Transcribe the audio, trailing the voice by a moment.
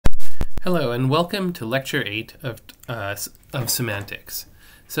Hello and welcome to Lecture 8 of Semantics.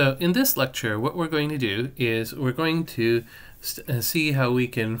 So in this lecture, what we're going to do is we're going to see how we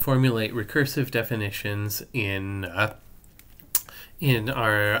can formulate recursive definitions in our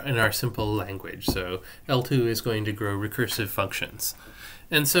simple language. So L2 is going to grow recursive functions.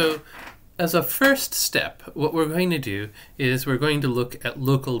 And so as a first step, what we're going to do is we're going to look at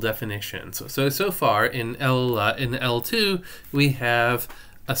local definitions. So far in L2, we have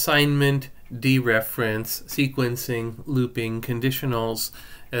assignment, dereference, sequencing, looping, conditionals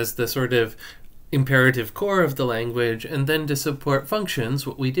as the sort of imperative core of the language. And then to support functions,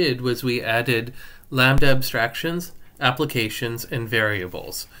 what we did was we added lambda abstractions, applications, and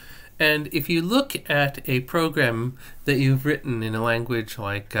variables. And if you look at a program that you've written in a language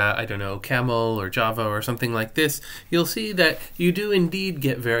like, I don't know, Camel or Java or something like this, you'll see that you do indeed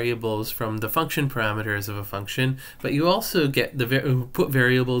get variables from the function parameters of a function, but you also get put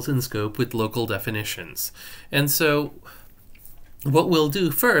variables in scope with local definitions. And so what we'll do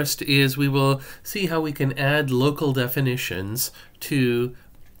first is we will see how we can add local definitions to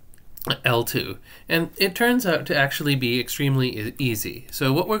L2, and it turns out to actually be extremely easy.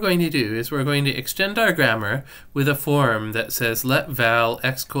 So what we're going to do is we're going to extend our grammar with a form that says let val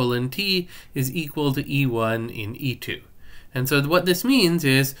x:t is equal to e1 in e2. And so what this means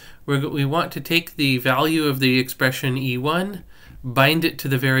is we want to take the value of the expression e1, bind it to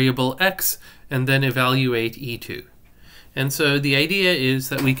the variable x, and then evaluate e2. And so the idea is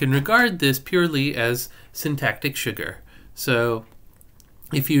that we can regard this purely as syntactic sugar. So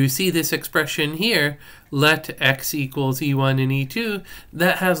if you see this expression here, let x equals e1 in e2,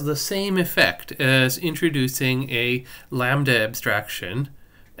 that has the same effect as introducing a lambda abstraction,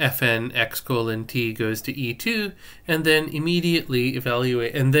 fn x:t goes to e2, and then immediately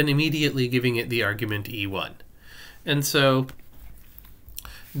giving it the argument e1. And so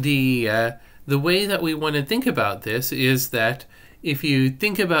the way that we want to think about this is that if you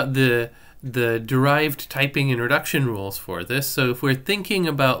think about the derived typing and reduction rules for this. So if we're thinking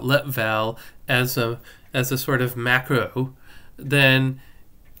about let val as a sort of macro, then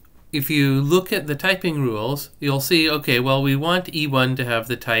if you look at the typing rules, you'll see, okay, well, we want e1 to have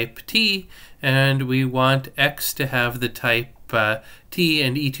the type t, and we want x to have the type t,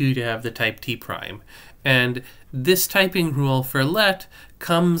 and e2 to have the type t prime. And this typing rule for let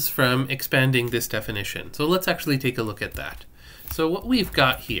comes from expanding this definition. So let's actually take a look at that. So what we've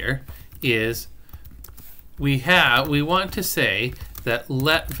got here is we want to say that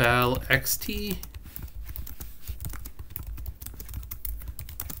let val xt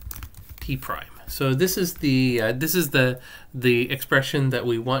t prime. So this is the expression that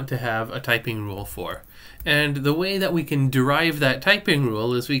we want to have a typing rule for. And the way that we can derive that typing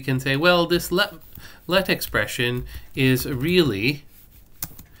rule is we can say, well, this let expression is really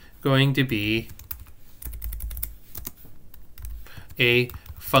going to be a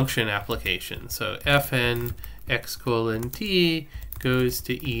function application. So fn x:t goes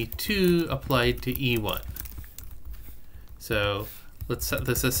to e2 applied to e1. So let's set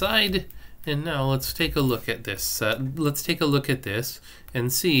this aside, and now let's take a look at this. Let's take a look at this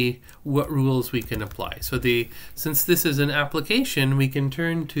and see what rules we can apply. So since this is an application, we can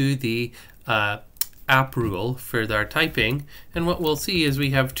turn to the app rule for our typing, and what we'll see is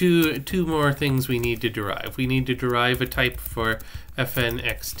we have two more things we need to derive. We need to derive a type for fn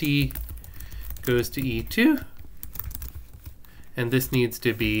xt goes to e2, and this needs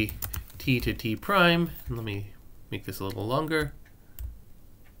to be t to t prime. And let me make this a little longer.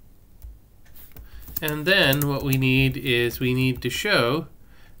 And then what we need is we need to show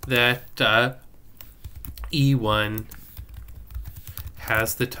that e1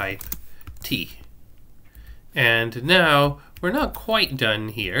 has the type t. And now we're not quite done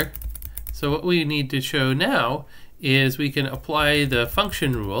here. So what we need to show now is we can apply the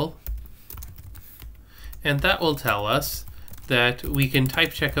function rule, and that will tell us that we can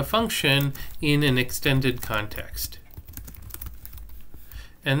type check a function in an extended context.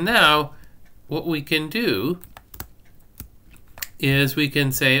 And now what we can do is we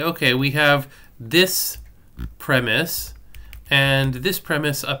can say, okay, we have this premise and this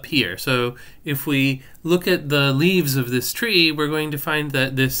premise up here. So if we look at the leaves of this tree, we're going to find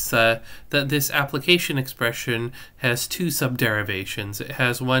that this application expression has two subderivations. It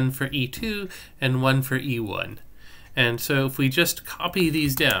has one for e2 and one for e1. And so if we just copy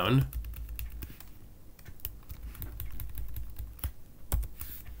these down,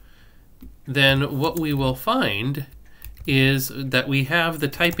 then what we will find is that we have the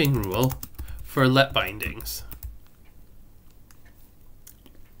typing rule for let bindings.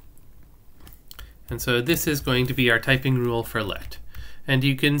 And so this is going to be our typing rule for let. And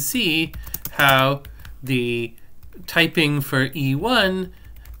you can see how the typing for E1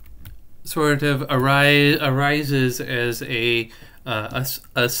 sort of arises as a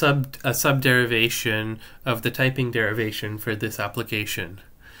subderivation of the typing derivation for this application.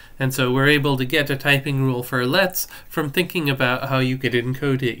 And so we're able to get a typing rule for lets from thinking about how you could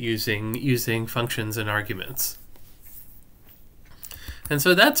encode it using functions and arguments. And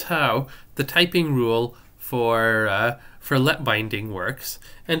so that's how the typing rule for let binding works.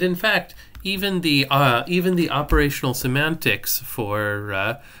 And in fact, even the operational semantics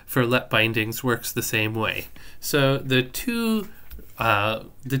for let bindings works the same way. So the two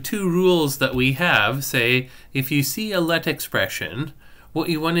rules that we have say, if you see a let expression, what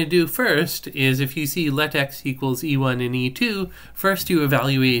you want to do first is, if you see let x equals E1 and E2, first you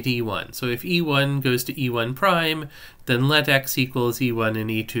evaluate E1. So if E1 goes to E1 prime, then let x equals E1 and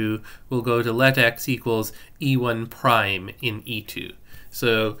E2 will go to let x equals E1 prime in E2.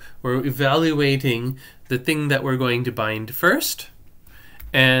 So we're evaluating the thing that we're going to bind first,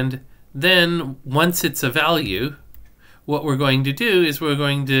 and then once it's a value, what we're going to do is we're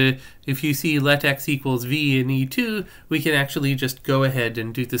going to, if you see let x equals v in E2, we can actually just go ahead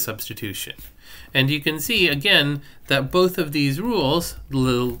and do the substitution. And you can see again that both of these rules,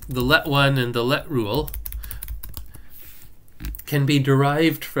 the let one and the let rule, can be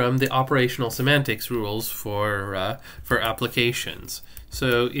derived from the operational semantics rules for applications.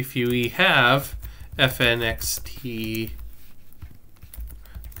 So if we have fn xt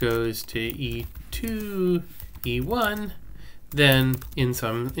goes to E2 E1, then in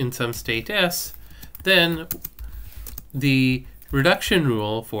some state S, then the reduction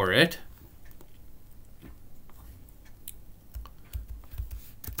rule for it,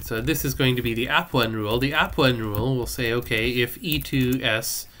 so this is going to be the app1 rule. The app1 rule will say, okay, if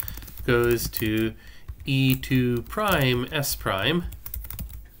E2S goes to E2 prime S prime,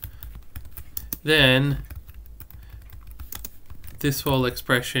 then this whole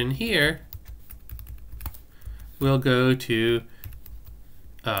expression here will go to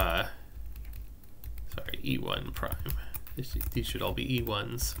E1 prime. These should all be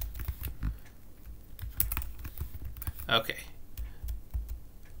E1s. Okay.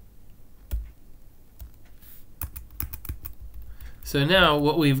 So now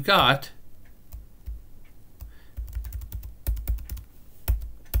what we've got,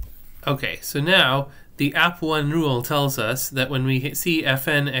 okay, so now the app1 rule tells us that when we see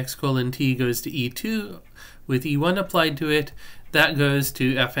fn x colon t goes to E2 with E1 applied to it, that goes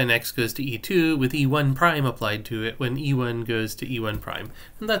to fn x goes to E2 with E1 prime applied to it when E1 goes to E1 prime.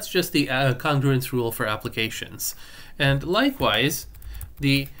 And that's just the congruence rule for applications. And likewise,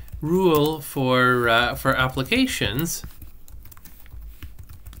 the rule for applications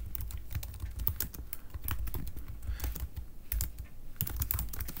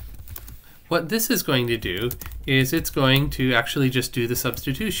what this is going to do is it's going to actually just do the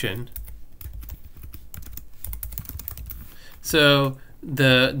substitution. So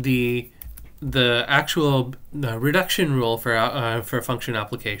the actual reduction rule for function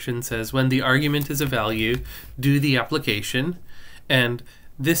application says when the argument is a value, do the application, and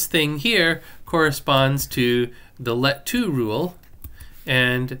this thing here corresponds to the let2 rule,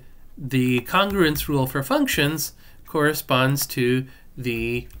 and the congruence rule for functions corresponds to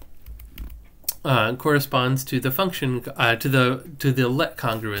the function to the let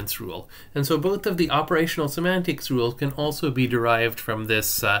congruence rule. And so both of the operational semantics rules can also be derived from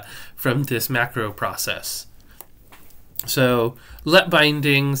this macro process. So let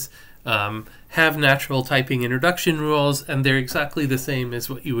bindings have natural typing and reduction rules, and they're exactly the same as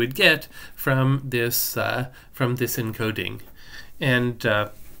what you would get from this encoding. And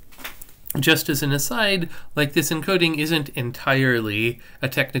just as an aside, like, this encoding isn't entirely a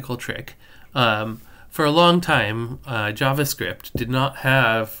technical trick. For a long time, JavaScript did not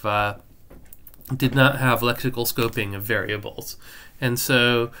have lexical scoping of variables, and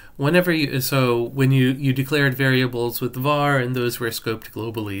so when you declared variables with var, and those were scoped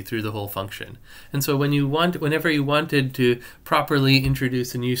globally through the whole function. And so whenever you wanted to properly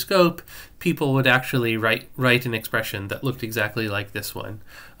introduce a new scope, people would actually write an expression that looked exactly like this one.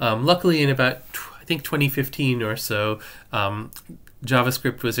 Luckily, in about I think 2015 or so,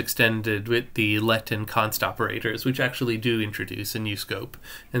 JavaScript was extended with the let and const operators, which actually do introduce a new scope,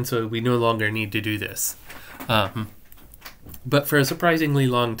 and so we no longer need to do this. But for a surprisingly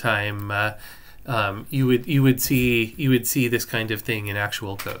long time, you would see this kind of thing in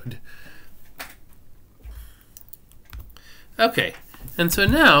actual code. Okay, and so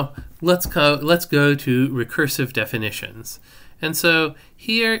now let's go to recursive definitions. And so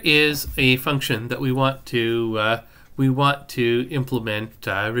here is a function that we want to we want to implement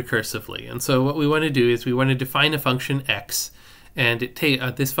recursively. And so what we want to do is we want to define a function x, and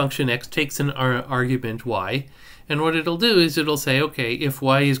this function x takes an argument y. And what it'll do is it'll say, okay, if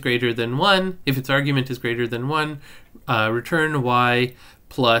y is greater than 1, if its argument is greater than 1, return y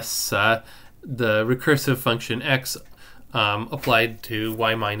plus the recursive function x applied to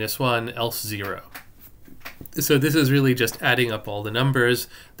y minus 1, else 0. So this is really just adding up all the numbers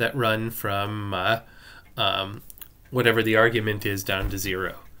that run from whatever the argument is down to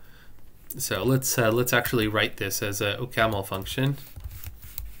 0. So let's actually write this as a OCaml function.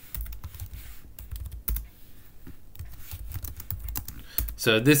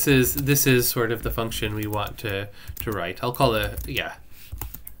 So this is sort of the function we want to write. I'll call it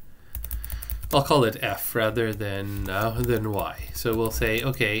f rather than y. So we'll say,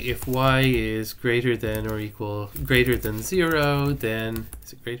 okay, if y is greater than 0, then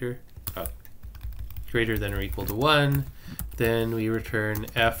is it greater? Oh, greater than or equal to 1, then we return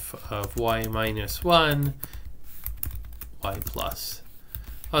f of y minus 1, y plus.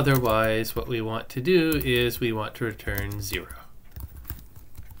 Otherwise, what we want to do is we want to return 0.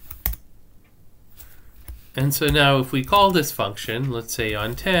 And so now if we call this function, let's say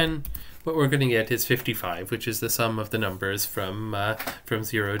on 10, what we're going to get is 55, which is the sum of the numbers from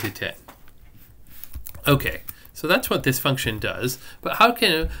 0 to 10. Okay, so that's what this function does. But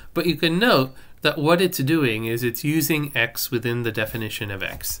you can note that what it's doing is it's using x within the definition of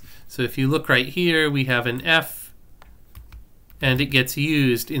x. So if you look right here, we have an f, and it gets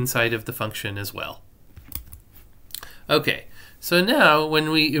used inside of the function as well. Okay. So now,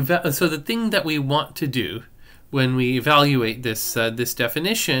 so the thing that we want to do when we evaluate this this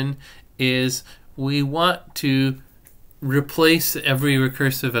definition is we want to replace every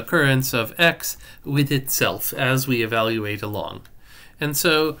recursive occurrence of x with itself as we evaluate along. And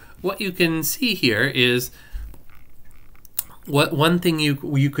so what you can see here is one thing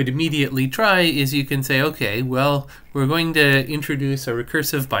you could immediately try is you can say, okay, well, we're going to introduce a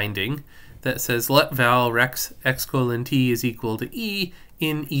recursive binding that says let val rex x colon t is equal to e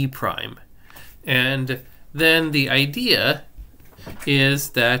in e prime. And then the idea is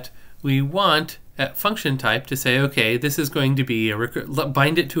that we want at function type to say, okay, this is going to be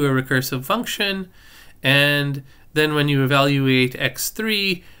bind it to a recursive function, and then when you evaluate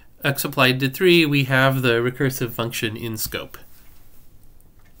x3, x applied to 3, we have the recursive function in scope.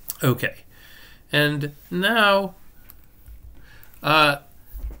 Okay, and now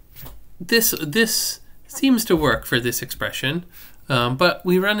this seems to work for this expression, but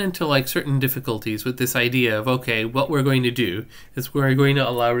we run into like certain difficulties with this idea of, okay, what we're going to do is we're going to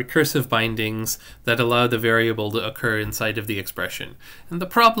allow recursive bindings that allow the variable to occur inside of the expression. And the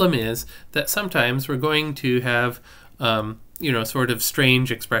problem is that sometimes we're going to have sort of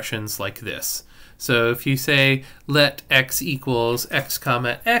strange expressions like this. So if you say let x equals x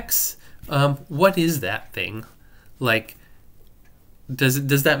comma x, what is that thing? Like, can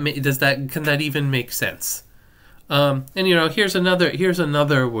that even make sense? And here's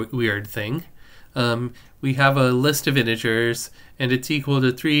another weird thing. We have a list of integers, and it's equal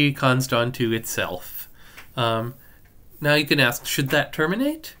to 3 const onto itself. Now you can ask, should that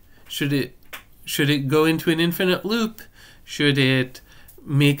terminate? Should it go into an infinite loop? Should it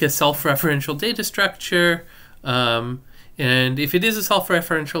make a self-referential data structure? And if it is a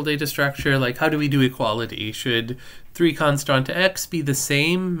self-referential data structure, like how do we do equality? Should 3 const onto x be the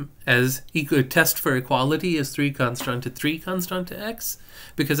same as test for equality as 3 const onto 3 const onto x?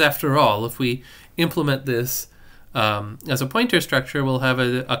 Because after all, if we implement this as a pointer structure, we'll have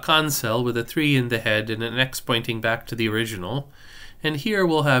a const cell with a 3 in the head and an x pointing back to the original. And here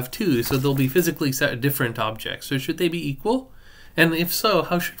we'll have 2, so they'll be physically different objects. So should they be equal? And if so,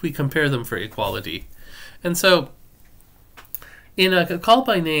 how should we compare them for equality? And so in a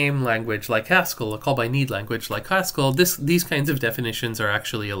call-by-name language like Haskell, a call-by-need language like Haskell, these kinds of definitions are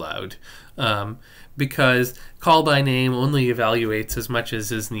actually allowed because call-by-name only evaluates as much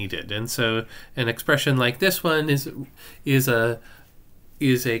as is needed. And so an expression like this one is a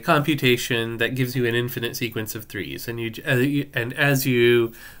computation that gives you an infinite sequence of 3s, and as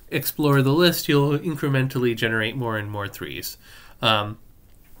you explore the list, you'll incrementally generate more and more 3s.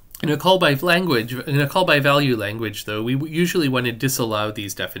 In a call-by-value language, though, we usually want to disallow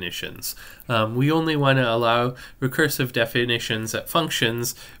these definitions. We only want to allow recursive definitions at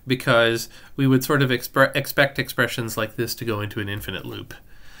functions because we would sort of expect expressions like this to go into an infinite loop.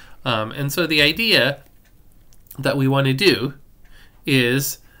 And so the idea that we want to do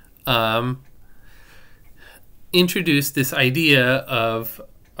is introduce this idea of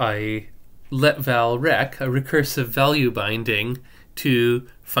a let val rec, a recursive value binding, to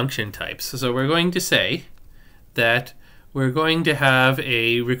function types. So we're going to say that we're going to have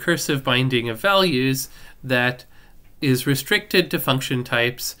a recursive binding of values that is restricted to function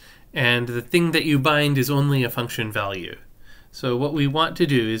types, and the thing that you bind is only a function value. So what we want to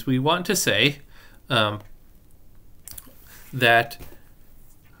do is we want to say that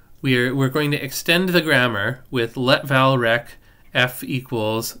we're going to extend the grammar with let val rec f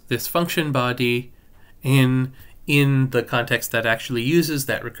equals this function body in the context that actually uses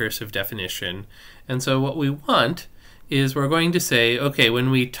that recursive definition. And so what we want is we're going to say, okay,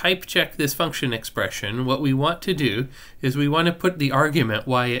 when we type check this function expression, what we want to do is we want to put the argument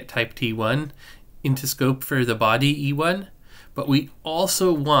y at type t1 into scope for the body e1, but we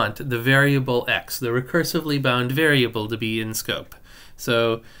also want the variable x, the recursively bound variable, to be in scope.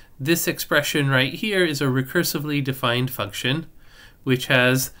 So this expression right here is a recursively defined function which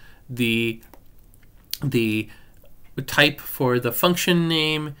has the type for the function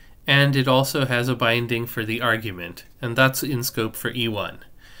name, and it also has a binding for the argument, and that's in scope for E1.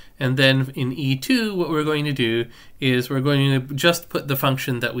 And then in E2, what we're going to do is we're going to just put the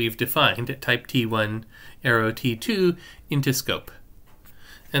function that we've defined at type T1 arrow T2 into scope.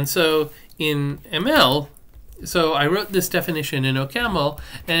 And so in ML, so I wrote this definition in OCaml,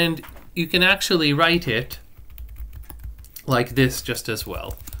 and you can actually write it like this just as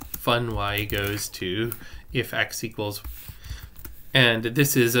well. Fun y goes to if x equals, and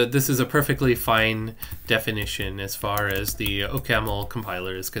this is a perfectly fine definition as far as the OCaml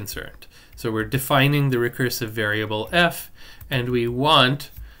compiler is concerned. So we're defining the recursive variable f, and we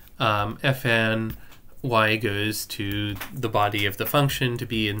want fn y goes to the body of the function to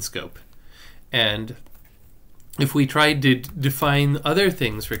be in scope. And if we tried to define other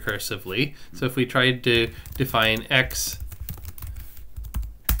things recursively, so if we tried to define x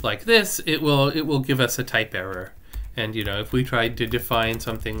like this, it will give us a type error. And if we tried to define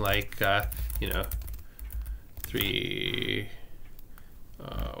something like what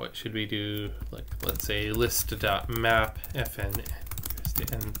should we do? Like, let's say list.map fn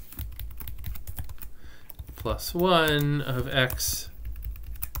n plus 1 of x.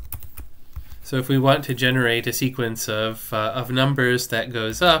 So if we want to generate a sequence of numbers that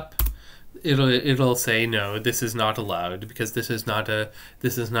goes up, it'll say no, this is not allowed because this is not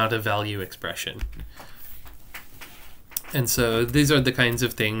a value expression. And so these are the kinds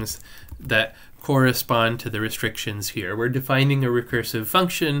of things that correspond to the restrictions here. We're defining a recursive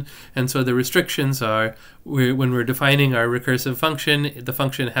function, and so the restrictions are when we're defining our recursive function, the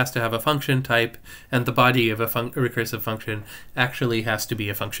function has to have a function type, and the body of a recursive function actually has to be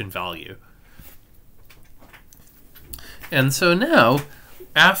a function value. And so now,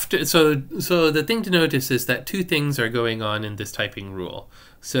 so the thing to notice is that two things are going on in this typing rule.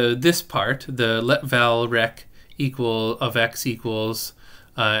 So this part, the let val rec of x equals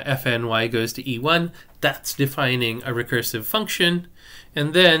fn y goes to e1, that's defining a recursive function,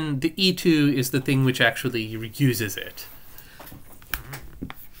 and then the e2 is the thing which actually uses it.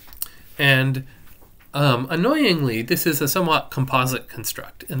 And annoyingly, this is a somewhat composite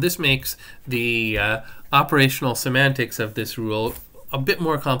construct, and this makes the operational semantics of this rule a bit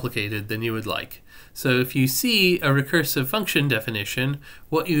more complicated than you would like. So if you see a recursive function definition,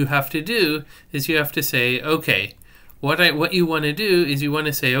 what you have to do is you have to say, okay, what you want to do is you want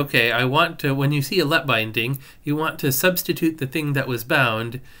to say, okay, I want to, when you see a let binding, you want to substitute the thing that was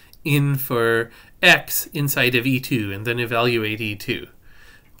bound in for x inside of E2 and then evaluate E2.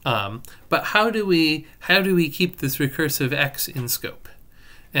 But how do we keep this recursive x in scope?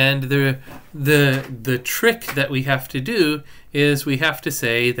 And the trick that we have to do is we have to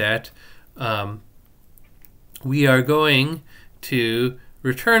say that we are going to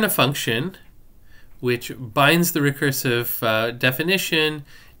return a function which binds the recursive definition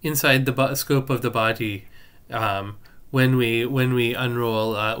inside the scope of the body when we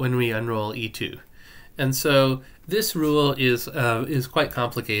unroll E2. And so this rule is quite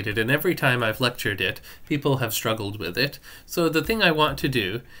complicated, and every time I've lectured it, people have struggled with it. So the thing I want to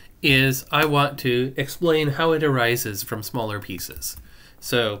do is I want to explain how it arises from smaller pieces.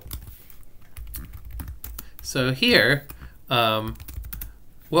 So here,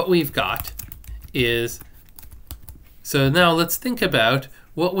 what we've got is, so now let's think about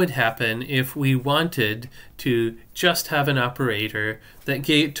what would happen if we wanted to just have an operator that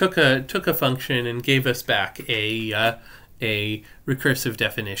took a function and gave us back a recursive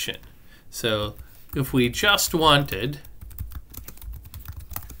definition. So if we just wanted,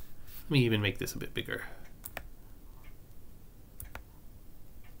 let me even make this a bit bigger.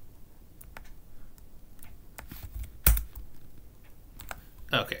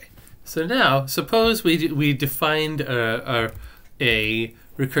 Okay, so now suppose we defined a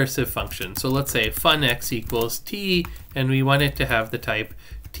recursive function. So let's say funx equals t, and we want it to have the type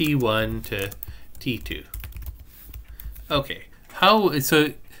t1 to t2. Okay,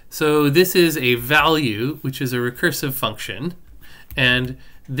 so this is a value, which is a recursive function, and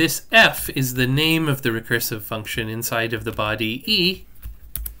this f is the name of the recursive function inside of the body E,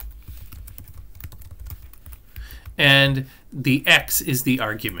 and the x is the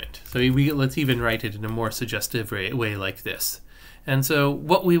argument. So let's even write it in a more suggestive way like this. And so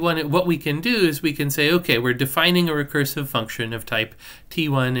what we can do is we can say, okay, we're defining a recursive function of type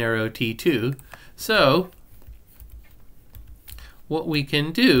t1 arrow t2. So what we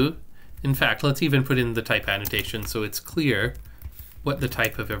can do, in fact, let's even put in the type annotation so it's clear what the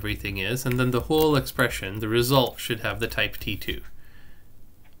type of everything is, and then the whole expression, the result, should have the type t2.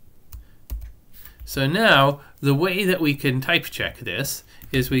 So now, the way that we can type check this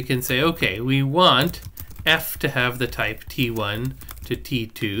is we can say, okay, we want f to have the type t1 to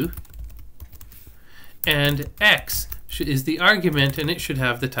t2, and x is the argument, and it should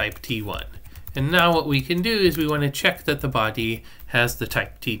have the type t1. And now what we can do is we want to check that the body has the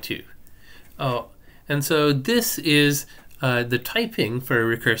type t2. Oh, and so this is the typing for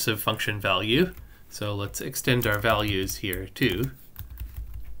a recursive function value. So let's extend our values here too.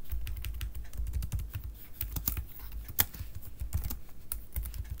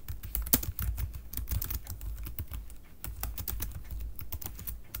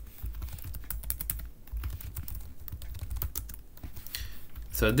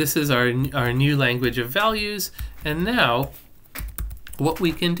 So this is our new language of values, and now what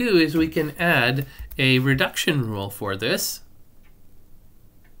we can do is we can add a reduction rule for this.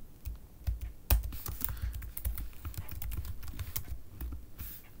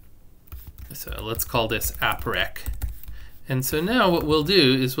 So let's call this apprec. And so now what we'll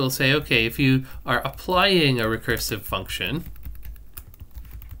do is we'll say, okay, if you are applying a recursive function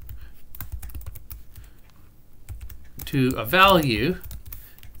to a value,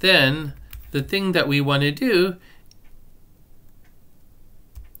 then the thing that we want to do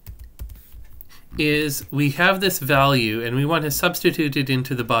is we have this value and we want to substitute it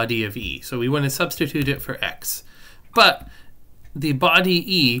into the body of E. So we want to substitute it for x. But the body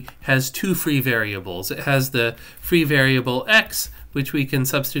E has two free variables. It has the free variable x, which we can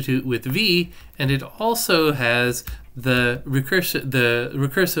substitute with v, and it also has the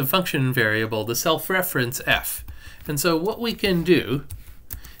recursive function variable, the self-reference f. And so what we can do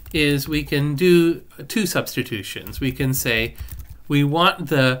is we can do two substitutions. We can say we want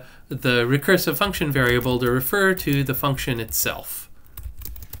the recursive function variable to refer to the function itself.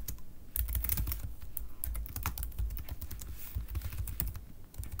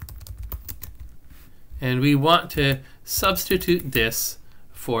 And we want to substitute this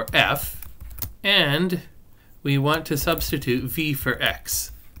for f, and we want to substitute v for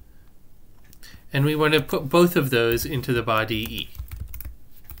x. And we want to put both of those into the body E.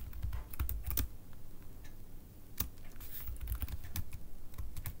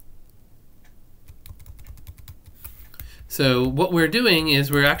 So what we're doing is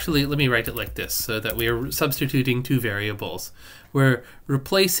we're actually, let me write it like this so that we're substituting two variables. We're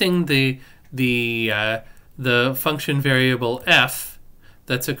replacing the function variable f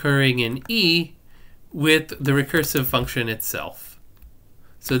that's occurring in E with the recursive function itself.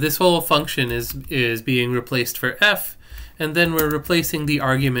 So this whole function is being replaced for f, and then we're replacing the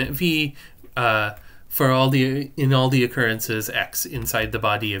argument v for in all the occurrences x inside the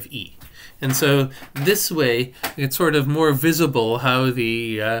body of E. And so this way, it's sort of more visible how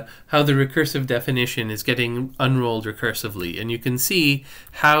the recursive definition is getting unrolled recursively, and you can see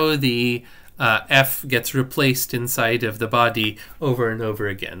how the f gets replaced inside of the body over and over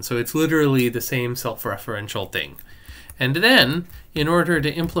again. So it's literally the same self-referential thing. And then, in order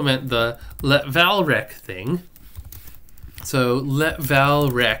to implement the letValRec thing, so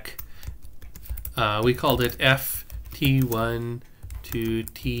letValRec, we called it f t1 to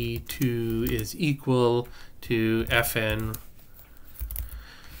t2 is equal to fn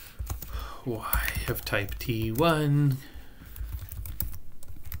y of type t1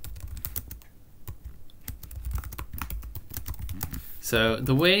 So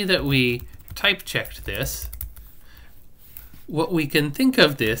the way that we type checked this, what we can think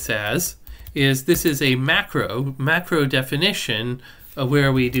of this as is this is a macro definition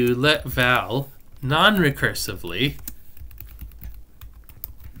where we do letVal non-recursively.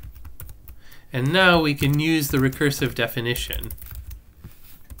 And now we can use the recursive definition.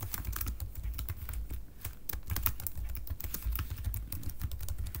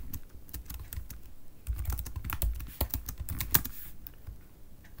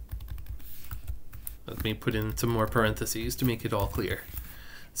 Let me put in some more parentheses to make it all clear.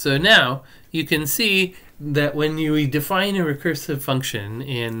 So now you can see that when we define a recursive function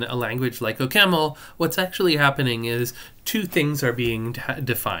in a language like OCaml, what's actually happening is two things are being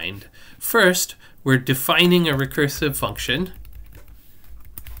defined. First, we're defining a recursive function,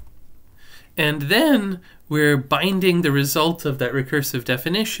 and then we're binding the result of that recursive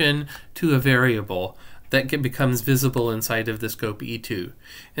definition to a variable that becomes visible inside of the scope E2.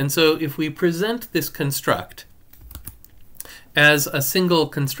 And so if we present this construct as a single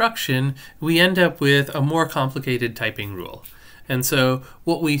construction, we end up with a more complicated typing rule. And so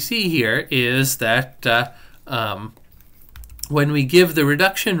what we see here is that when we give the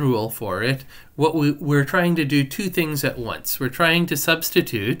reduction rule for it, we're trying to do two things at once. We're trying to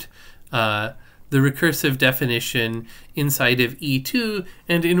substitute the recursive definition inside of E2,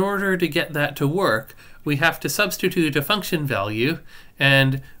 and in order to get that to work, we have to substitute a function value,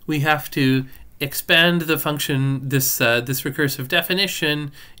 and we have to expand the function, this recursive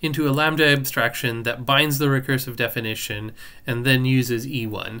definition, into a lambda abstraction that binds the recursive definition and then uses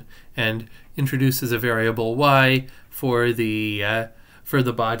E1 and introduces a variable y for the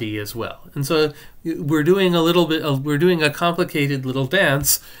body as well. And so we're doing a complicated little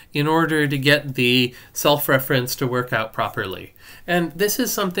dance in order to get the self-reference to work out properly. And this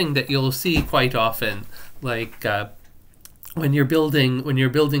is something that you'll see quite often, like when you're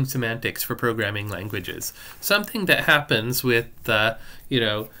building semantics for programming languages. Something that happens with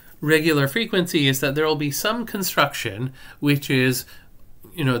regular frequency is that there will be some construction which is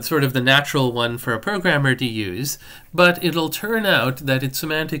sort of the natural one for a programmer to use, but it'll turn out that its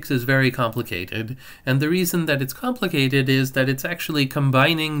semantics is very complicated. And the reason that it's complicated is that it's actually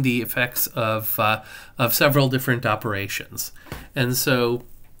combining the effects of several different operations. And so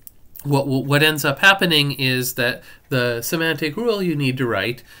what ends up happening is that the semantic rule you need to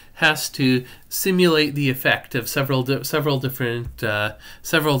write has to simulate the effect of several different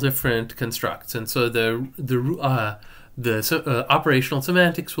constructs. And so the operational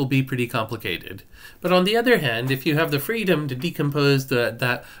semantics will be pretty complicated. But on the other hand, if you have the freedom to decompose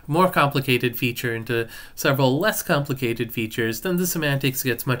that more complicated feature into several less complicated features, then the semantics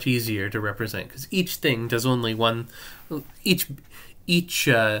gets much easier to represent, because each thing does only one. Each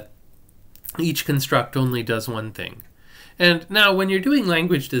construct only does one thing. And now, when you're doing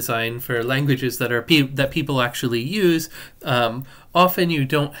language design for languages that people actually use, often you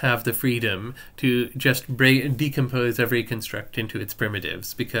don't have the freedom to just decompose every construct into its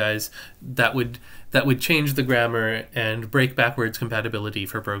primitives, because that would change the grammar and break backwards compatibility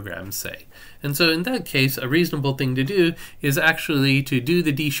for programs, say. And so in that case, a reasonable thing to do is actually to do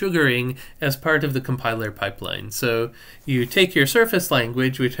the desugaring as part of the compiler pipeline. So you take your surface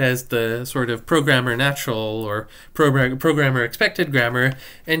language, which has the sort of programmer natural or programmer expected grammar,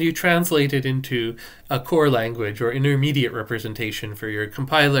 and you translate it into a core language or intermediate representation for your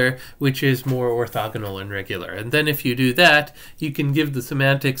compiler, which is more orthogonal and regular. And then if you do that, you can give the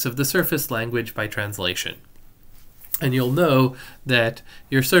semantics of the surface language by translation. And you'll know that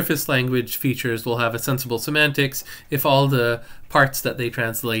your surface language features will have a sensible semantics if all the parts that they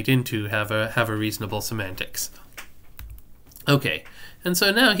translate into have a reasonable semantics. Okay, and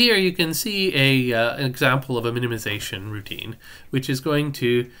so now here you can see an example of a minimization routine, which is going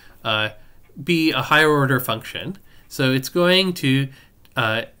to be a higher order function. So it's going to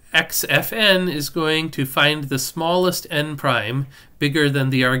xfn is going to find the smallest n prime bigger than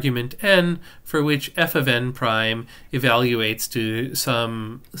the argument n, for which f of n prime evaluates to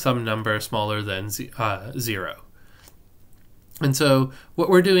some number smaller than 0. And so what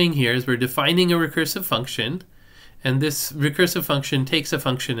we're doing here is we're defining a recursive function, and this recursive function takes a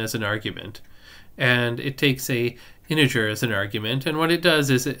function as an argument, and it takes a integer as an argument. And what it does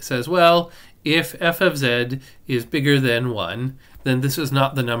is it says, well, if f of z is bigger than 1, then this is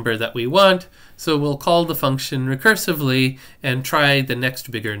not the number that we want, so we'll call the function recursively and try the next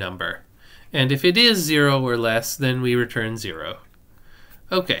bigger number. And if it is 0 or less, then we return 0.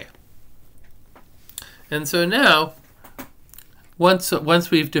 Okay. And so now, once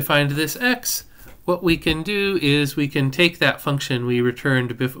we've defined this x, what we can do is we can take that function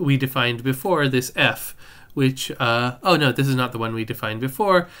we defined before, this f, which, oh no, this is not the one we defined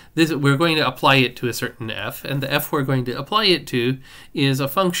before. We're going to apply it to a certain f, and the f we're going to apply it to is a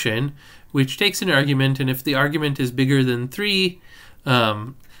function which takes an argument, and if the argument is bigger than 3,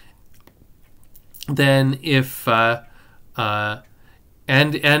 then if, and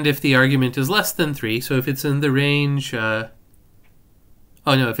if the argument is less than 3, so if it's in the range, oh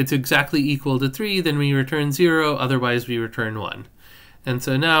no, if it's exactly equal to 3, then we return 0, otherwise we return 1. And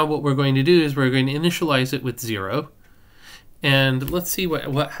so now what we're going to do is we're going to initialize it with 0. And let's see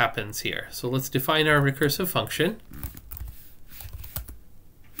what happens here. So let's define our recursive function.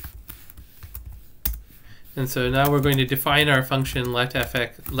 And so now we're going to define our function let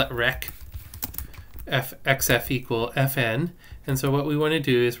rec xf equal fn. And so what we want to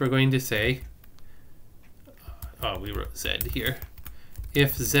do is we're going to say, we wrote z here.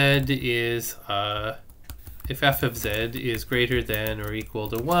 If z is if f of z is greater than or equal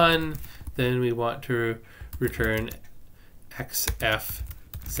to 1, then we want to return xf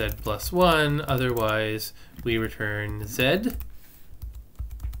z plus 1. Otherwise, we return z.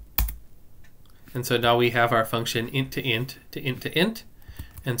 And so now we have our function int to int to int to int.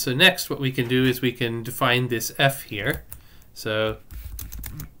 And so next what we can do is we can define this f here. So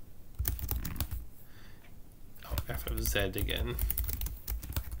f of z again.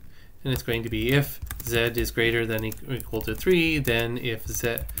 And it's going to be if z is greater than or equal to 3, then if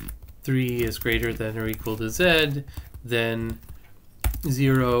z3 is greater than or equal to z, then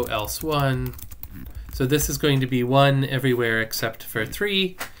 0 else 1. So this is going to be 1 everywhere except for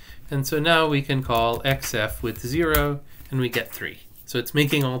 3. And so now we can call xf with 0, and we get 3. So it's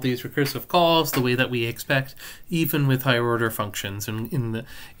making all these recursive calls the way that we expect, even with higher order functions in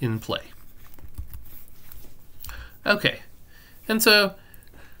play. Okay, and so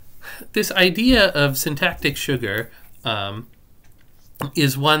this idea of syntactic sugar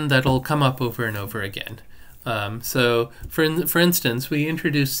is one that'll come up over and over again. So, for instance, we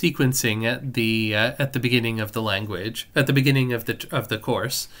introduced sequencing at the beginning of the language, at the beginning of the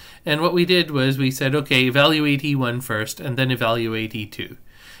course, and what we did was we said, okay, evaluate E1 first, and then evaluate E2.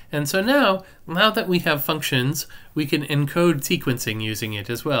 And so now that we have functions, we can encode sequencing using it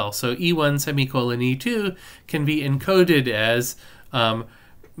as well. So E1 semicolon E2 can be encoded as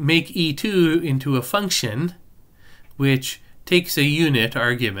make E2 into a function, which takes a unit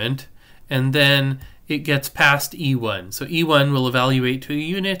argument, and then it gets passed E1. So E1 will evaluate to a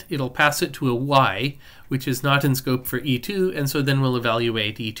unit, it'll pass it to a Y, which is not in scope for E2, and so then we'll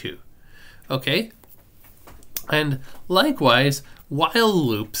evaluate E2. Okay? And likewise, while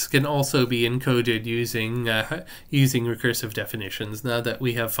loops can also be encoded using recursive definitions now that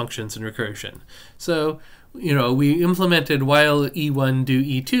we have functions in recursion. So, you know, we implemented while E1 do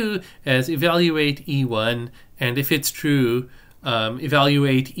E2 as evaluate E1, and if it's true,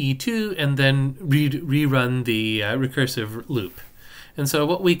 evaluate E2 and then rerun the recursive loop. And so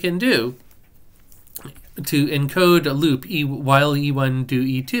what we can do to encode a loop while E1 do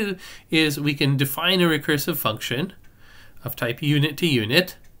E2 is we can define a recursive function of type unit to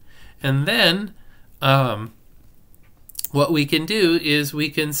unit, and then what we can do is we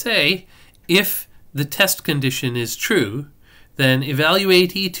can say if the test condition is true, then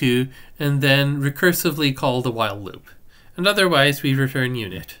evaluate E2 and then recursively call the while loop. And otherwise we return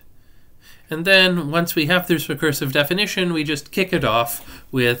unit. And then once we have this recursive definition, we just kick it off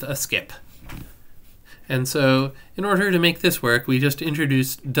with a skip. And so in order to make this work, we just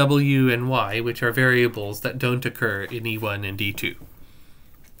introduced w and y, which are variables that don't occur in E1 and E2.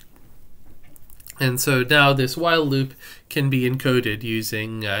 And so now this while loop can be encoded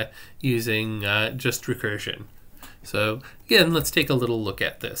using just recursion. So again, let's take a little look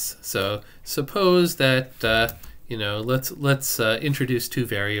at this. So suppose that let's introduce two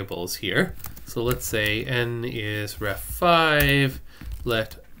variables here. So let's say n is ref 5,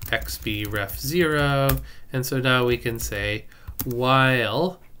 let x be ref 0, and so now we can say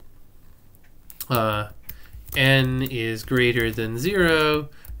while n is greater than 0,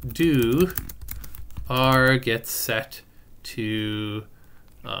 do r gets set to,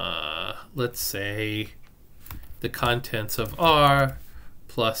 let's say, the contents of r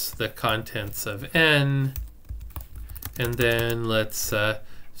plus the contents of n, and then let's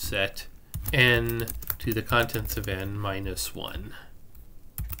set n to the contents of n minus 1.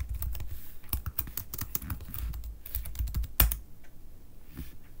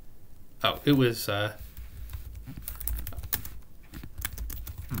 Oh, it was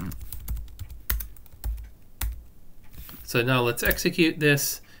so now let's execute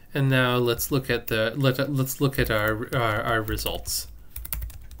this, and now let's look at our results.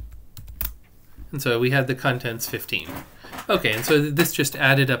 And so we had the contents 15. Okay, and so this just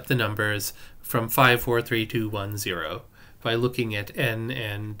added up the numbers from 5, 4, 3, 2, 1, 0 by looking at n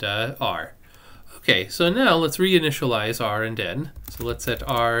and r. Okay, so now let's reinitialize r and n. So let's set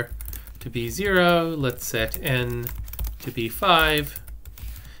r to be 0, let's set n to be 5,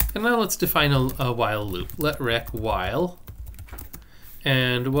 and now let's define a while loop. Let rec while,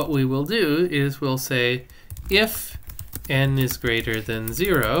 and what we will do is we'll say if n is greater than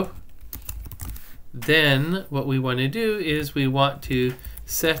 0, then what we want to do is we want to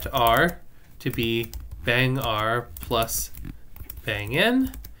set r to be bang r plus bang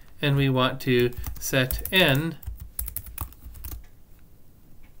n, and we want to set n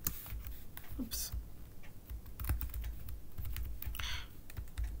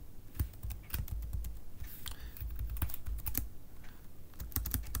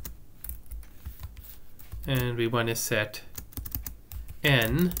and we want to set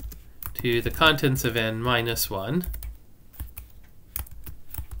n to the contents of n minus 1.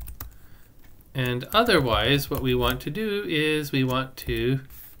 And otherwise, what we want to do is we want to,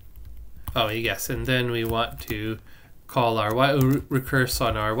 oh yes, and then we want to call our recurse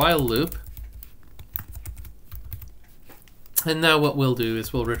on our while loop. And now what we'll do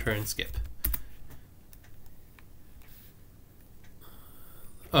is we'll return skip.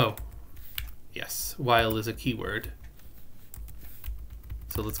 Oh, yes, while is a keyword.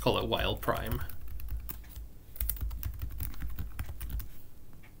 So let's call it while prime.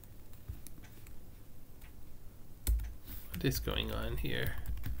 What is going on here?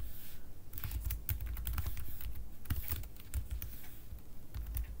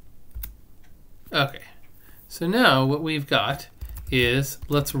 Okay, so now what we've got is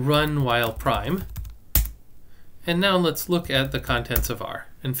let's run while prime. And now let's look at the contents of R,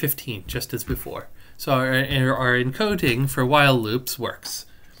 and 15, just as before. So our encoding for while loops works.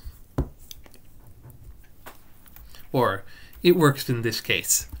 Or it works in this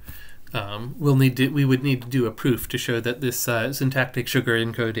case. We would need to do a proof to show that this syntactic sugar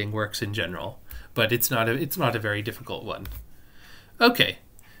encoding works in general, but it's not a very difficult one. Okay,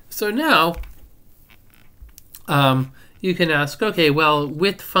 so now you can ask, okay, well,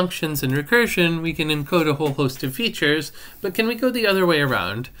 with functions and recursion, we can encode a whole host of features, but can we go the other way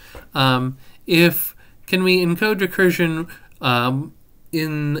around? Can we encode recursion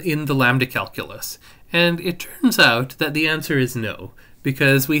in the lambda calculus? And it turns out that the answer is no,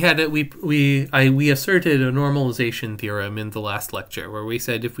 because we asserted a normalization theorem in the last lecture, where we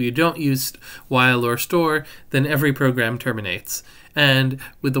said if we don't use while or store, then every program terminates. And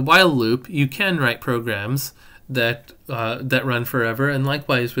with the while loop, you can write programs that run forever, and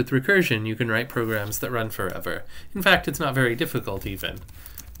likewise with recursion, you can write programs that run forever. In fact, it's not very difficult even.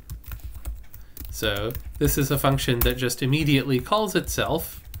 So this is a function that just immediately calls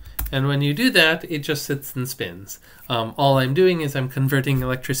itself, and when you do that, it just sits and spins. All I'm doing is I'm converting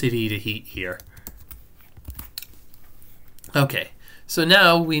electricity to heat here. Okay. So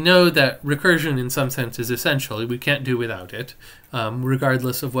now we know that recursion in some sense is essential. We can't do without it,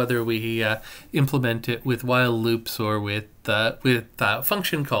 regardless of whether we implement it with while loops or with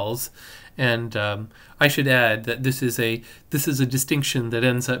function calls. And I should add that this is a distinction that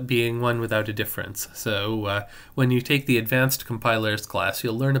ends up being one without a difference. So when you take the advanced compilers class,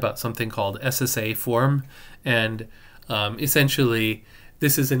 you'll learn about something called SSA form, and essentially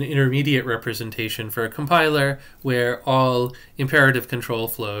this is an intermediate representation for a compiler where all imperative control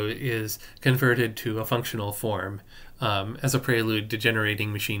flow is converted to a functional form as a prelude to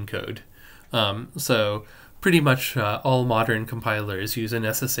generating machine code. So pretty much all modern compilers use an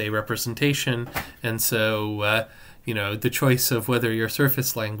SSA representation, and so the choice of whether your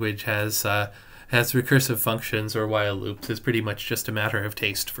surface language has recursive functions or while loops is pretty much just a matter of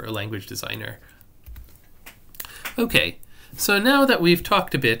taste for a language designer. Okay. So now that we've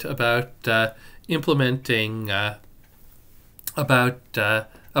talked a bit about implementing, about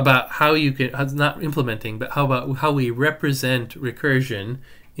how you can, not implementing, but how we represent recursion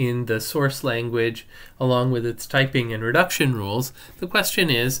in the source language along with its typing and reduction rules, the question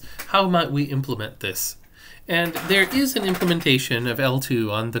is, how might we implement this? And there is an implementation of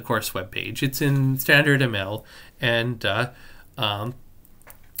L2 on the course webpage. It's in standard ML, and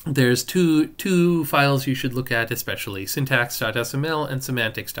there's two files you should look at especially, syntax.sml and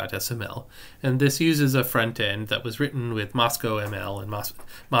semantics.sml. And this uses a front end that was written with Moscow ML and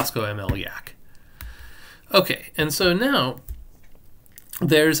Moscow ML Yak. Okay, and so now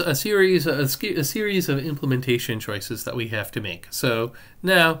there's a series of implementation choices that we have to make. So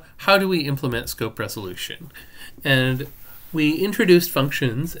now, how do we implement scope resolution? And we introduced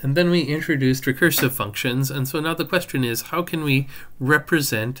functions, and then we introduced recursive functions, and so now the question is, how can we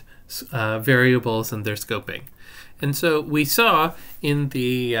represent variables and their scoping? And so we saw in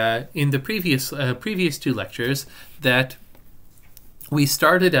the previous two lectures that we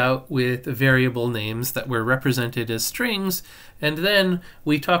started out with variable names that were represented as strings, and then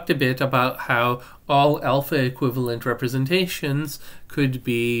we talked a bit about how all alpha equivalent representations could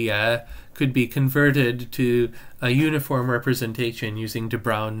be converted to a uniform representation using de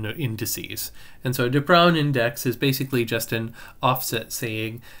Bruijn indices. And so de Bruijn index is basically just an offset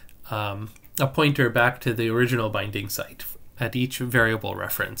saying a pointer back to the original binding site at each variable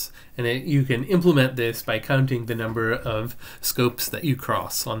reference. And you can implement this by counting the number of scopes that you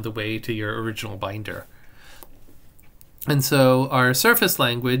cross on the way to your original binder. And so our surface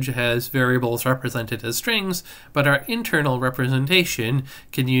language has variables represented as strings, but our internal representation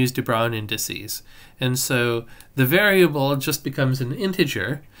can use de Bruijn indices. And so the variable just becomes an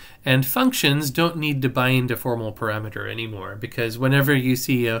integer, And functions don't need to bind a formal parameter anymore, because whenever you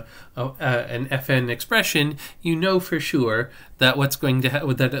see an fn expression, you know for sure that what's going to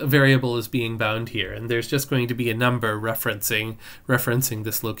that a variable is being bound here, and there's just going to be a number referencing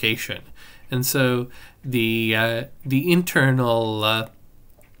this location. And so the internal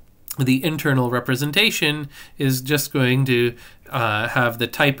representation is just going to have the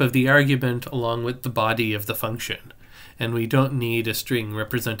type of the argument along with the body of the function. And we don't need a string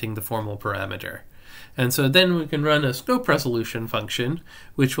representing the formal parameter. And so then we can run a scope resolution function,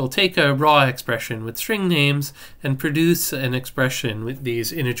 which will take a raw expression with string names and produce an expression with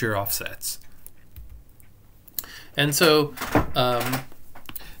these integer offsets. And so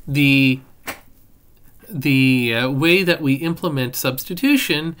the way that we implement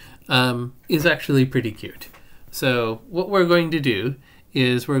substitution is actually pretty cute. So what we're going to do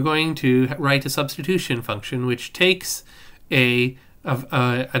is we're going to write a substitution function which takes an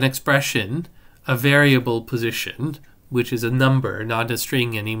expression, a variable position, which is a number, not a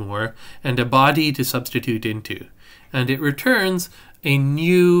string anymore, and a body to substitute into. And it returns a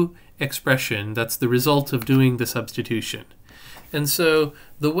new expression that's the result of doing the substitution. And so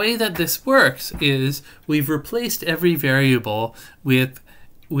the way that this works is we've replaced every variable with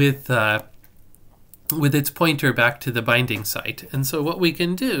its pointer back to the binding site. And so what we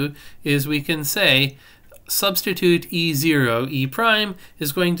can do is we can say substitute E0, E prime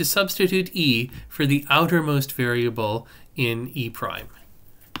is going to substitute E for the outermost variable in E prime.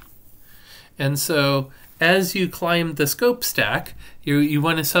 And so as you climb the scope stack, you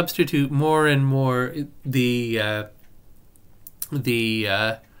want to substitute more and more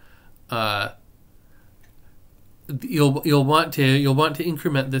you'll want to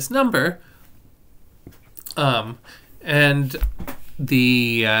increment this number, and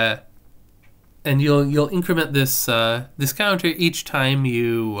you'll increment this this counter each time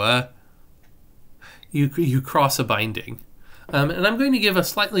you cross a binding. And I'm going to give a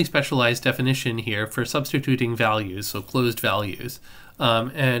slightly specialized definition here for substituting values, so closed values,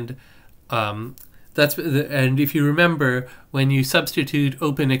 and if you remember, when you substitute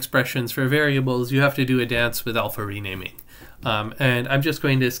open expressions for variables, you have to do a dance with alpha renaming. And I'm just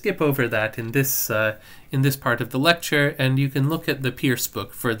going to skip over that in this part of the lecture, and you can look at the Pierce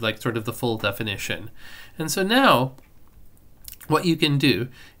book for sort of the full definition. And so now what you can do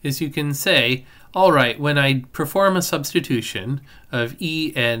is you can say, all right, when I perform a substitution of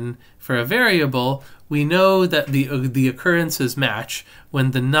en for a variable, we know that the occurrences match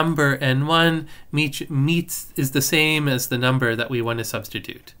when the number n1 is the same as the number that we want to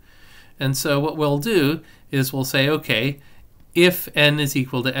substitute. And so what we'll do is we'll say, okay, if n is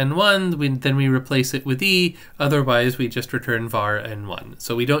equal to n1, then we replace it with e, otherwise we just return var n1.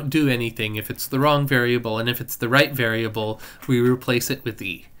 So we don't do anything if it's the wrong variable, and if it's the right variable, we replace it with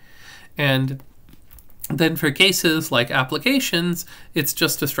e. And then for cases like applications, it's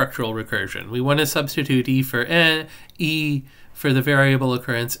just a structural recursion. We want to substitute e for the variable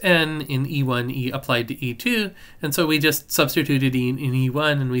occurrence n in E1, e applied to E2, and so we just substituted e in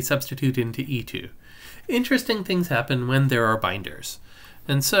E1 and we substitute into E2. Interesting things happen when there are binders.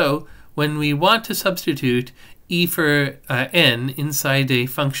 And so when we want to substitute e for n inside a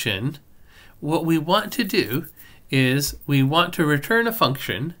function, what we want to do is we want to return a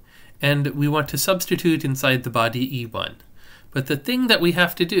function and we want to substitute inside the body E1. But the thing that we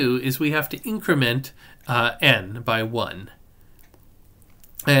have to do is we have to increment n by 1.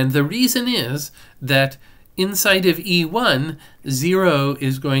 And the reason is that inside of E1, 0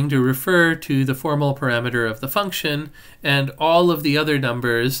 is going to refer to the formal parameter of the function, and all of the other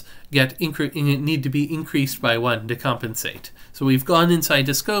numbers need to be increased by 1 to compensate. So we've gone inside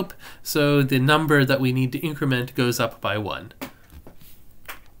the scope, so the number that we need to increment goes up by 1.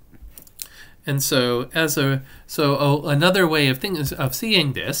 And so another way of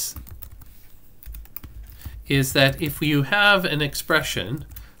seeing this is that if you have an expression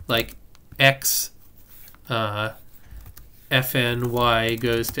like x fn y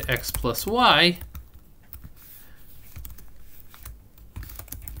goes to x plus y,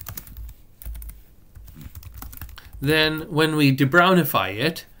 then when we de-Brownify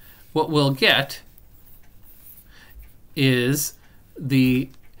it, what we'll get is the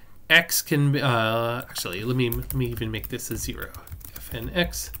x can be, actually, let me even make this a 0, fn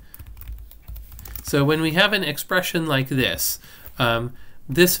x. So when we have an expression like this,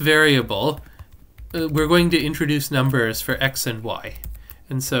 this variable, we're going to introduce numbers for x and y.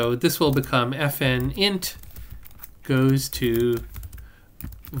 And so this will become fn int goes to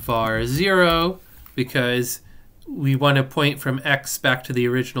var 0, because we want to point from x back to the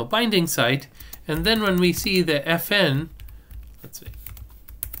original binding site. And then when we see the fn, let's see,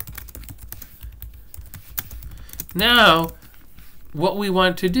 Now, what we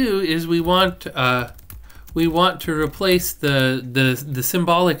want to do is we want to replace the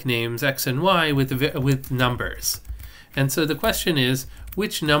symbolic names x and y with numbers. And so the question is,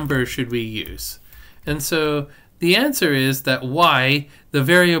 which number should we use? And so the answer is that y, the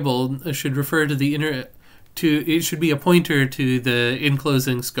variable, should refer to it should be a pointer to the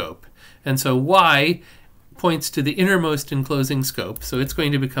enclosing scope. And so y points to the innermost enclosing scope, so it's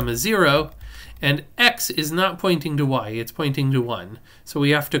going to become a 0, and x is not pointing to y, it's pointing to 1. So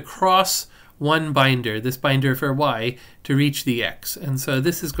we have to cross one binder, this binder for y, to reach the x. And so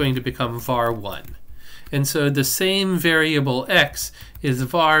this is going to become var1. And so the same variable x is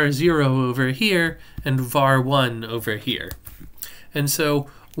var0 over here and var1 over here. And so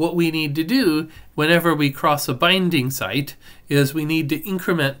what we need to do whenever we cross a binding site is we need to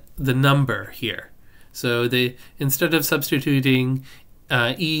increment the number here. So instead of substituting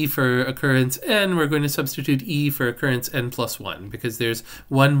e for occurrence n, we're going to substitute e for occurrence n plus 1, because there's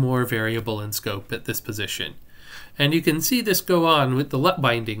one more variable in scope at this position. And you can see this go on with the let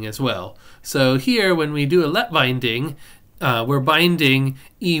binding as well. So here, when we do a let binding, we're binding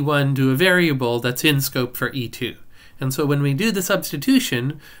e1 to a variable that's in scope for e2. And so when we do the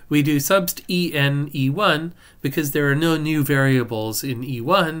substitution, we do subst en e1 because there are no new variables in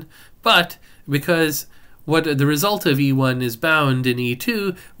e1, but because the result of e1 is bound in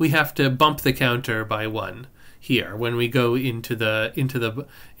e2, we have to bump the counter by 1 here when we go into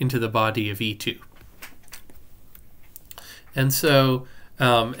the body of e2. And so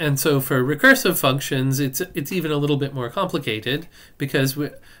for recursive functions, it's even a little bit more complicated, because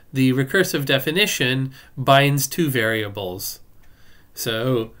the recursive definition binds two variables.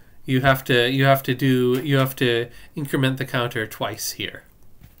 So you have to increment the counter twice here.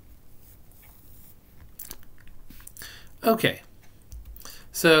 Okay.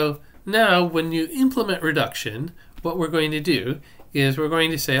 So now when you implement reduction, what we're going to do is we're going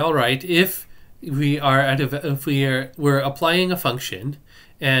to say, all right, if we're applying a function,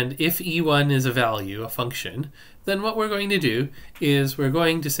 and if e1 is a value, a function, then what we're going to do is we're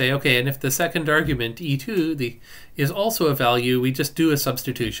going to say, okay, and if the second argument, e2, is also a value, we just do a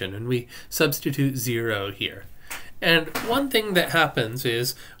substitution, and we substitute 0 here. And one thing that happens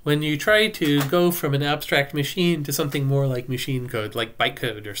is when you try to go from an abstract machine to something more like machine code, like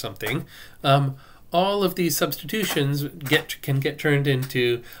bytecode or something, all of these substitutions can get turned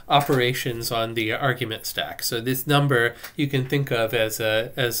into operations on the argument stack. So this number you can think of as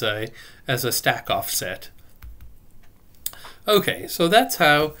a stack offset. Okay, so that's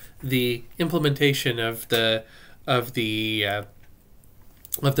how the implementation of the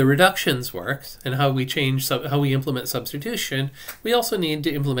reductions works, and how we implement substitution. We also need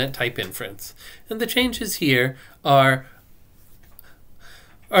to implement type inference, and the changes here are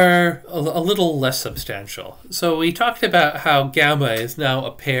a little less substantial. So we talked about how gamma is now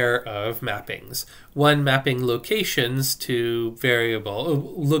a pair of mappings, one mapping locations to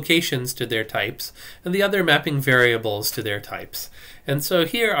locations to their types, and the other mapping variables to their types. And so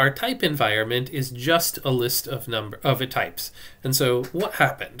here our type environment is just a list of types. And so what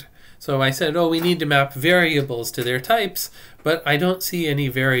happened? So I said, oh, we need to map variables to their types, but I don't see any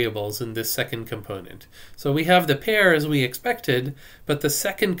variables in this second component. So we have the pair as we expected, but the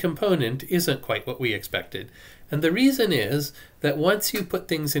second component isn't quite what we expected. And the reason is that once you put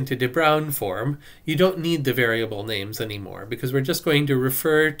things into de Bruijn form, you don't need the variable names anymore, because we're just going to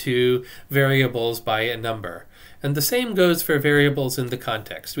refer to variables by a number. And the same goes for variables in the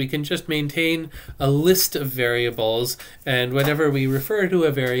context. We can just maintain a list of variables, and whenever we refer to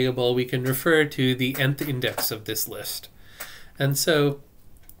a variable, we can refer to the nth index of this list. And so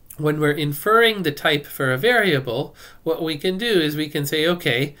when we're inferring the type for a variable, what we can do is we can say,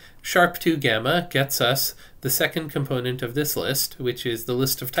 okay, sharp2 gamma gets us the second component of this list, which is the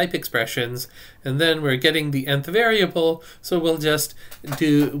list of type expressions, and then we're getting the nth variable, so we'll just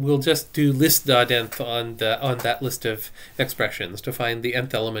do list.nth on that list of expressions to find the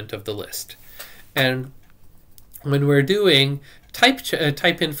nth element of the list. And when we're doing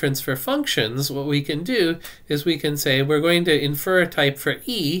type inference for functions, what we can do is we can say we're going to infer a type for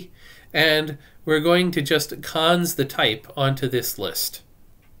e, and we're going to just cons the type onto this list.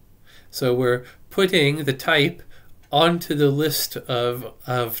 So we're putting the type onto the list of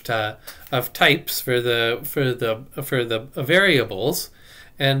types for the variables,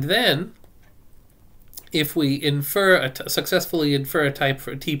 and then if we successfully infer a type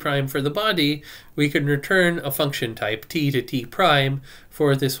for t prime for the body, we can return a function type t to t prime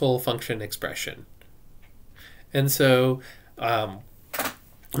for this whole function expression. And so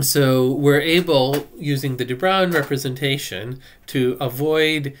we're able, using the de Bruijn representation, to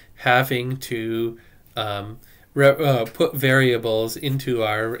avoid having to put variables into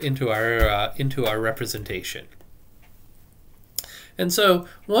our representation. And so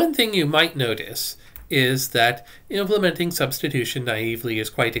one thing you might notice is that implementing substitution naively is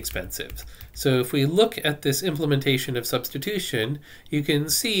quite expensive. So if we look at this implementation of substitution, you can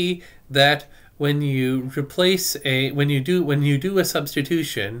see that when you replace when you do a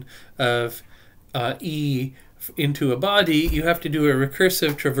substitution of E into a body, you have to do a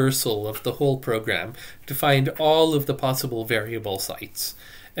recursive traversal of the whole program to find all of the possible variable sites.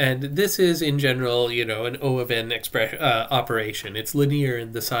 And this is, in general, an O of n operation. It's linear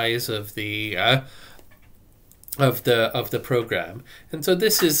in the size of the program, and so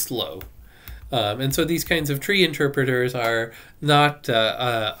this is slow. And so these kinds of tree interpreters are not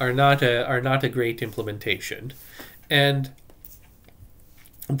a great implementation. And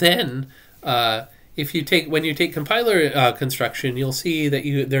then when you take compiler construction, you'll see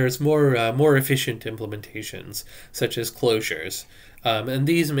that there's more efficient implementations, such as closures, and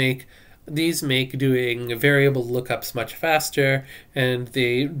these make doing variable lookups much faster, and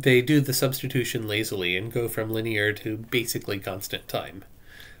they do the substitution lazily and go from linear to basically constant time.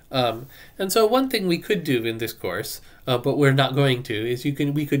 And so one thing we could do in this course, but we're not going to, is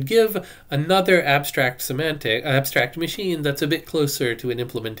we could give another abstract machine that's a bit closer to an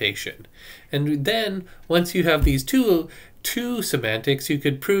implementation. And then once you have these two semantics, you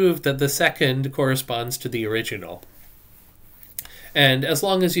could prove that the second corresponds to the original. And as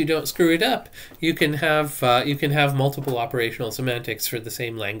long as you don't screw it up, you can have multiple operational semantics for the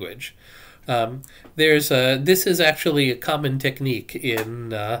same language. This is actually a common technique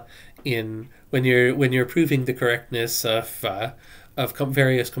in when you're proving the correctness of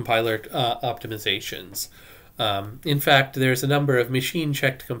various compiler optimizations. In fact, there's a number of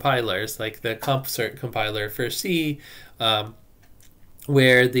machine-checked compilers, like the CompCert compiler for C,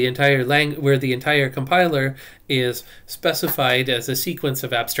 where the entire compiler is specified as a sequence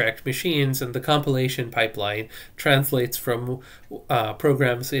of abstract machines, and the compilation pipeline translates from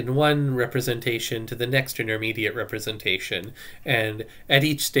programs in one representation to the next intermediate representation. And at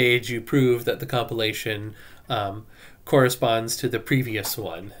each stage, you prove that the compilation corresponds to the previous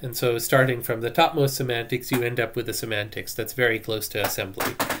one. And so starting from the topmost semantics, you end up with a semantics that's very close to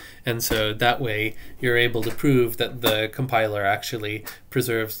assembly. And so that way, you're able to prove that the compiler actually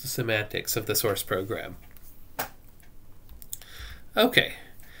preserves the semantics of the source program. Okay.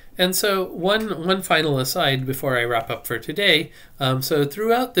 And so one final aside before I wrap up for today. So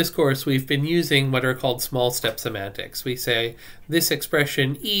throughout this course, we've been using what are called small step semantics. We say this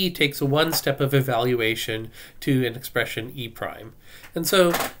expression E takes one step of evaluation to an expression E prime. And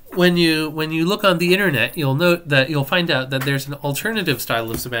so when you look on the internet, you'll find out that there's an alternative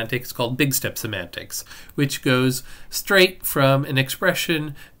style of semantics called big step semantics, which goes straight from an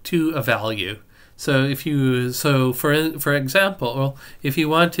expression to a value. So for example, if you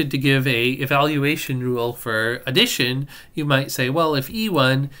wanted to give a evaluation rule for addition, you might say, well, if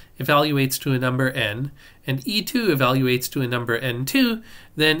E1 evaluates to a number n and E2 evaluates to a number n2,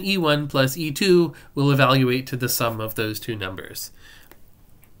 then E1 plus E2 will evaluate to the sum of those two numbers.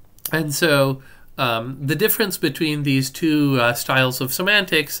 And so the difference between these two styles of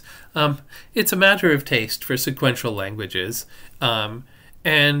semantics, it's a matter of taste for sequential languages.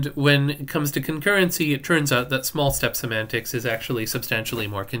 And when it comes to concurrency, it turns out that small step semantics is actually substantially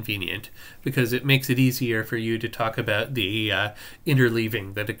more convenient, because it makes it easier for you to talk about the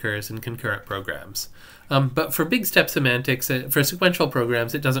interleaving that occurs in concurrent programs. But for big step semantics, for sequential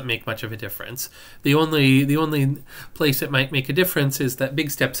programs, it doesn't make much of a difference. The only place it might make a difference is that big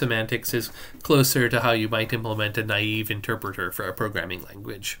step semantics is closer to how you might implement a naive interpreter for a programming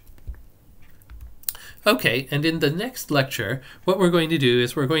language. Okay, and in the next lecture, what we're going to do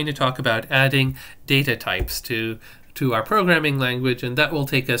is we're going to talk about adding data types to our programming language, and that will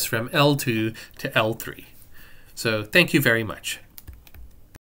take us from L2 to L3. So thank you very much.